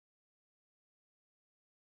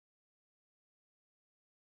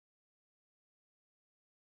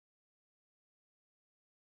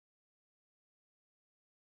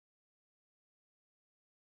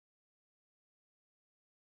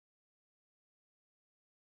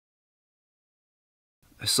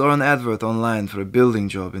I saw an advert online for a building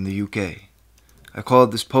job in the UK. I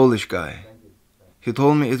called this Polish guy. He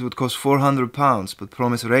told me it would cost £400 but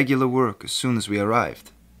promised regular work as soon as we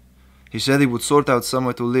arrived. He said he would sort out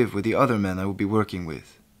somewhere to live with the other men I would be working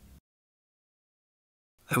with.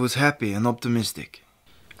 I was happy and optimistic.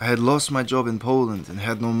 I had lost my job in Poland and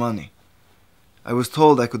had no money. I was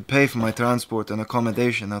told I could pay for my transport and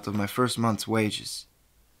accommodation out of my first month's wages.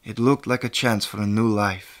 It looked like a chance for a new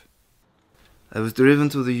life. I was driven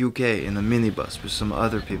to the UK in a minibus with some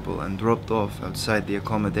other people and dropped off outside the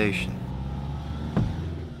accommodation.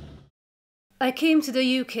 I came to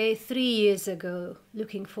the UK 3 years ago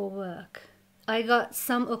looking for work. I got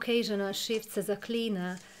some occasional shifts as a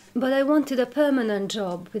cleaner, but I wanted a permanent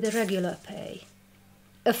job with a regular pay.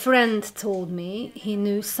 A friend told me he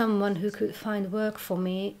knew someone who could find work for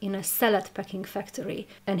me in a salad packing factory,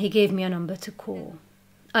 and he gave me a number to call.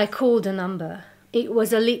 I called the number. It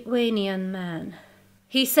was a Lithuanian man.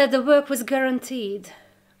 He said the work was guaranteed.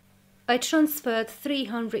 I transferred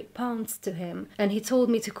 £300 to him, and he told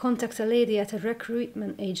me to contact a lady at a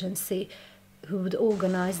recruitment agency who would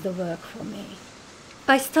organize the work for me.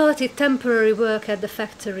 I started temporary work at the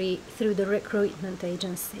factory through the recruitment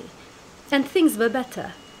agency, and things were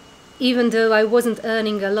better. Even though I wasn't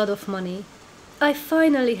earning a lot of money, I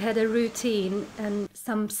finally had a routine and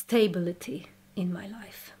some stability in my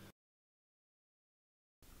life.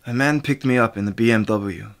 A man picked me up in a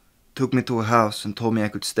BMW, took me to a house and told me I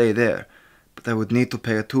could stay there, but I would need to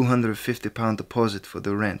pay a £250 deposit for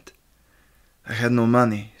the rent. I had no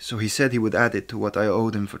money, so he said he would add it to what I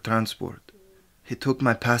owed him for transport. He took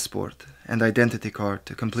my passport and identity card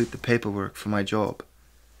to complete the paperwork for my job.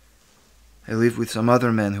 I lived with some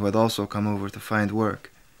other men who had also come over to find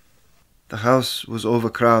work. The house was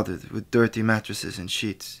overcrowded with dirty mattresses and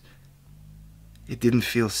sheets. It didn't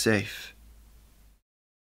feel safe.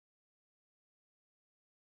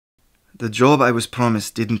 The job I was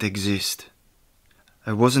promised didn't exist.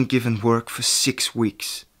 I wasn't given work for 6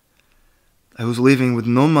 weeks. I was living with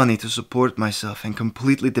no money to support myself and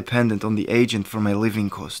completely dependent on the agent for my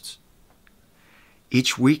living costs.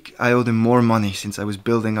 Each week I owed him more money since I was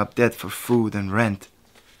building up debt for food and rent.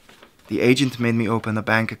 The agent made me open a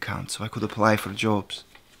bank account so I could apply for jobs,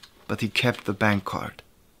 but he kept the bank card.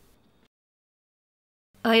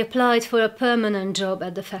 I applied for a permanent job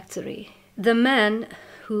at the factory. The man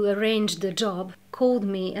who arranged the job called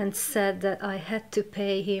me and said that I had to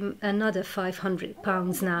pay him another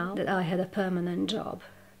 £500 now that I had a permanent job.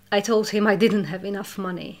 I told him I didn't have enough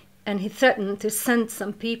money, and he threatened to send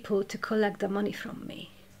some people to collect the money from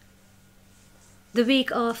me. The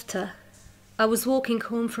week after, I was walking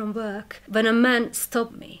home from work when a man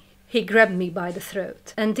stopped me. He grabbed me by the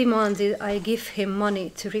throat and demanded I give him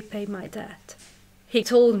money to repay my debt. He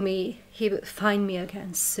told me he would find me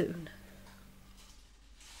again soon.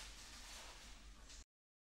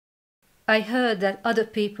 I heard that other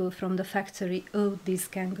people from the factory owed this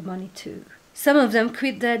gang money too. Some of them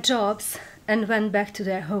quit their jobs and went back to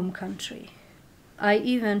their home country. I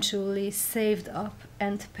eventually saved up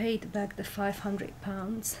and paid back the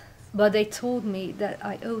 £500, but they told me that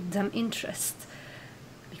I owed them interest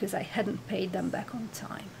because I hadn't paid them back on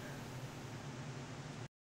time.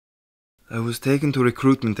 I was taken to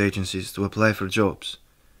recruitment agencies to apply for jobs.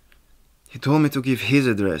 He told me to give his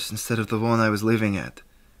address instead of the one I was living at.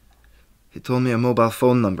 He told me a mobile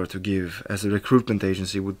phone number to give, as the recruitment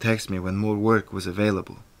agency would text me when more work was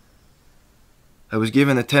available. I was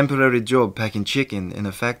given a temporary job packing chicken in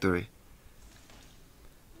a factory.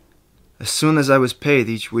 As soon as I was paid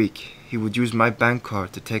each week, he would use my bank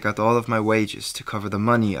card to take out all of my wages to cover the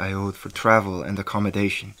money I owed for travel and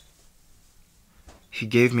accommodation. He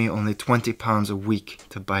gave me only £20 a week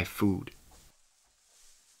to buy food.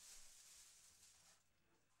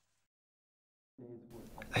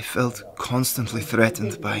 I felt constantly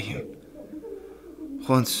threatened by him.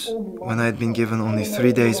 Once, when I had been given only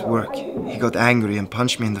 3 days' work, he got angry and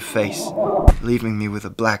punched me in the face, leaving me with a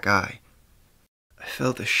black eye. I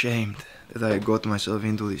felt ashamed that I had got myself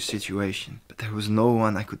into this situation, but there was no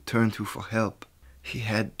one I could turn to for help. He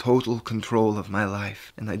had total control of my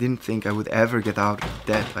life, and I didn't think I would ever get out of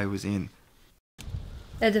the debt I was in.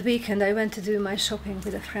 At the weekend I went to do my shopping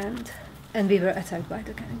with a friend, and we were attacked by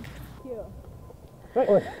the gang.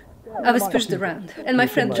 I was pushed around, and my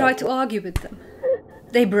friend tried to argue with them.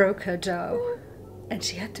 They broke her jaw, and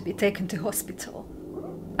she had to be taken to hospital.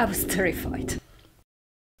 I was terrified.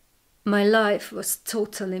 My life was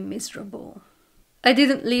totally miserable. I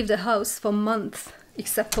didn't leave the house for months,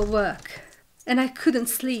 except for work. And I couldn't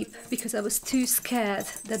sleep because I was too scared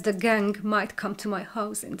that the gang might come to my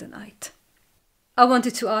house in the night. I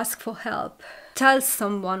wanted to ask for help, tell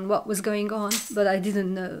someone what was going on, but I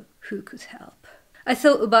didn't know who could help. I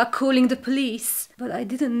thought about calling the police, but I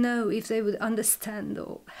didn't know if they would understand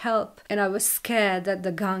or help, and I was scared that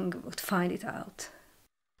the gang would find it out.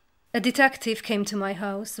 A detective came to my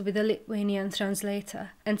house with a Lithuanian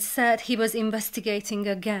translator and said he was investigating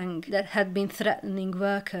a gang that had been threatening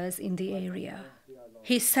workers in the area.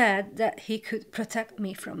 He said that he could protect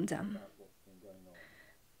me from them.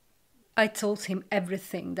 I told him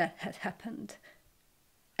everything that had happened,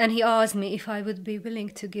 and he asked me if I would be willing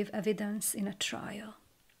to give evidence in a trial.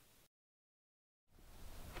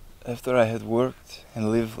 After I had worked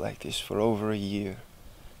and lived like this for over a year,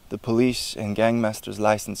 the police and gangmasters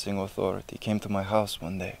licensing authority came to my house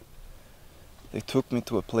one day. They took me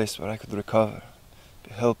to a place where I could recover,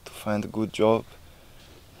 be helped to find a good job,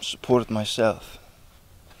 support myself.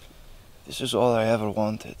 This is all I ever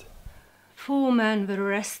wanted. 4 men were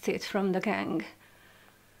arrested from the gang.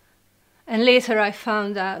 And later I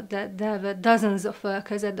found out that there were dozens of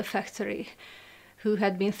workers at the factory who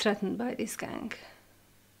had been threatened by this gang.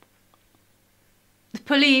 The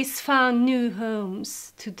police found new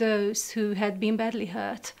homes to those who had been badly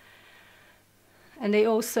hurt, and they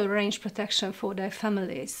also arranged protection for their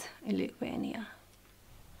families in Lithuania.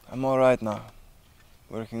 I'm all right now,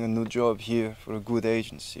 working a new job here for a good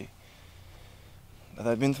agency. But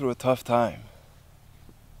I've been through a tough time.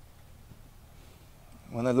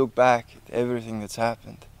 When I look back at everything that's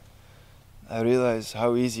happened, I realize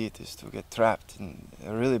how easy it is to get trapped in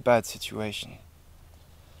a really bad situation.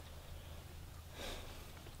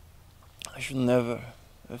 I should never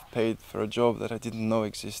have paid for a job that I didn't know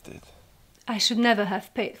existed. I should never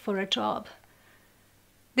have paid for a job.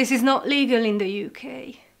 This is not legal in the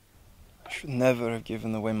UK. I should never have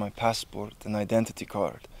given away my passport and identity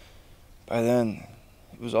card. By then,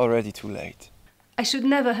 it was already too late. I should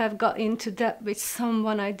never have got into debt with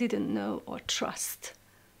someone I didn't know or trust.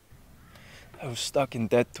 I was stuck in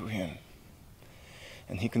debt to him,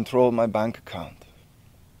 and he controlled my bank account.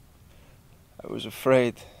 I was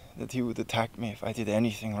afraid that he would attack me if I did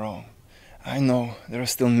anything wrong. I know there are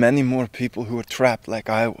still many more people who are trapped like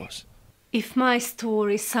I was. If my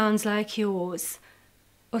story sounds like yours,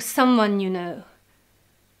 or someone you know,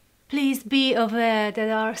 please be aware that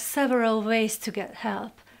there are several ways to get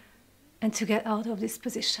help and to get out of this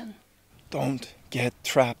position. Don't get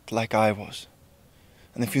trapped like I was.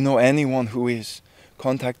 And if you know anyone who is,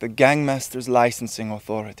 contact the Gangmasters Licensing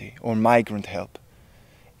Authority or Migrant Help.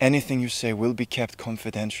 Anything you say will be kept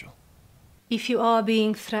confidential. If you are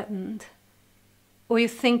being threatened, or you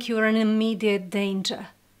think you are in immediate danger,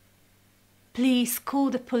 please call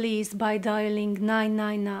the police by dialing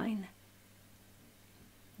 999.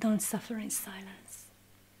 Don't suffer in silence.